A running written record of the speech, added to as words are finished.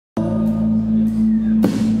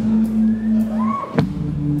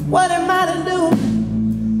What am I to do?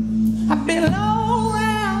 I've been all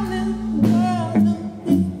around in the world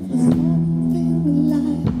looking for something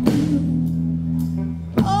like you.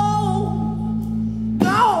 Oh,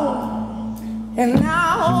 no, and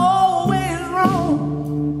I'm always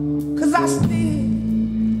wrong, 'cause I still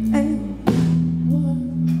ain't what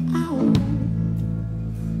I want.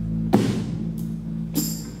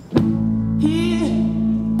 Here,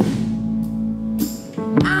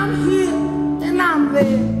 I'm here and I'm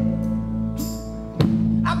there.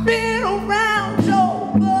 I've been around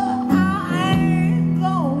Joe, but I ain't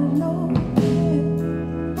going nowhere.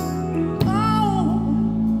 Oh,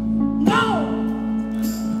 no,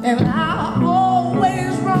 and I'm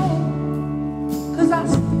always wrong, 'cause I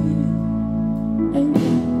still ain't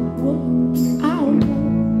what I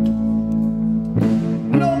want.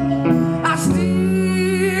 No, I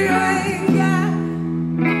still ain't got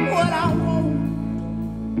what I want.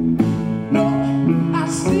 No, I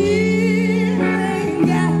still ain't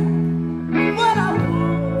got what I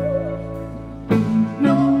want.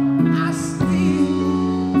 No, I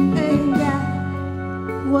still ain't got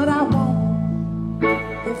what I want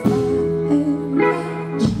if I ain't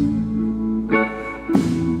got you.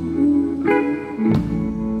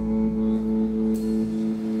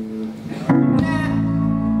 Now,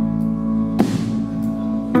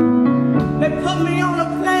 they put me on a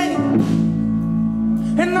plane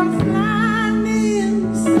and I'm flying in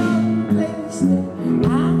someplace that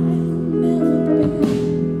I ain't never been.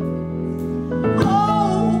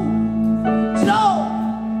 Oh, Joe,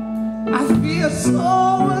 I feel so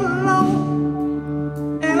alone,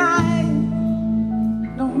 and I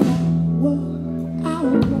don't know what I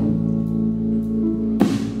want.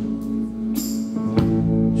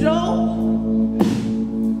 Joe,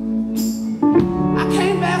 I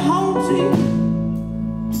came back home to you.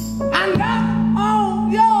 I knocked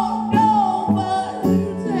on your door, but you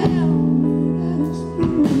tell me that it's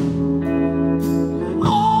true.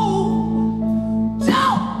 Oh,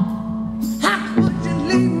 Joe, how could you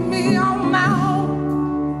leave me on my own?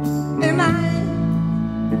 And I ain't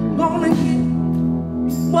gonna get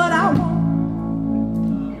what I want.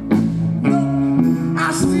 No, I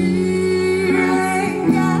still ain't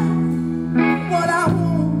got what I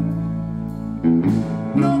want.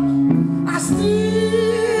 No, I still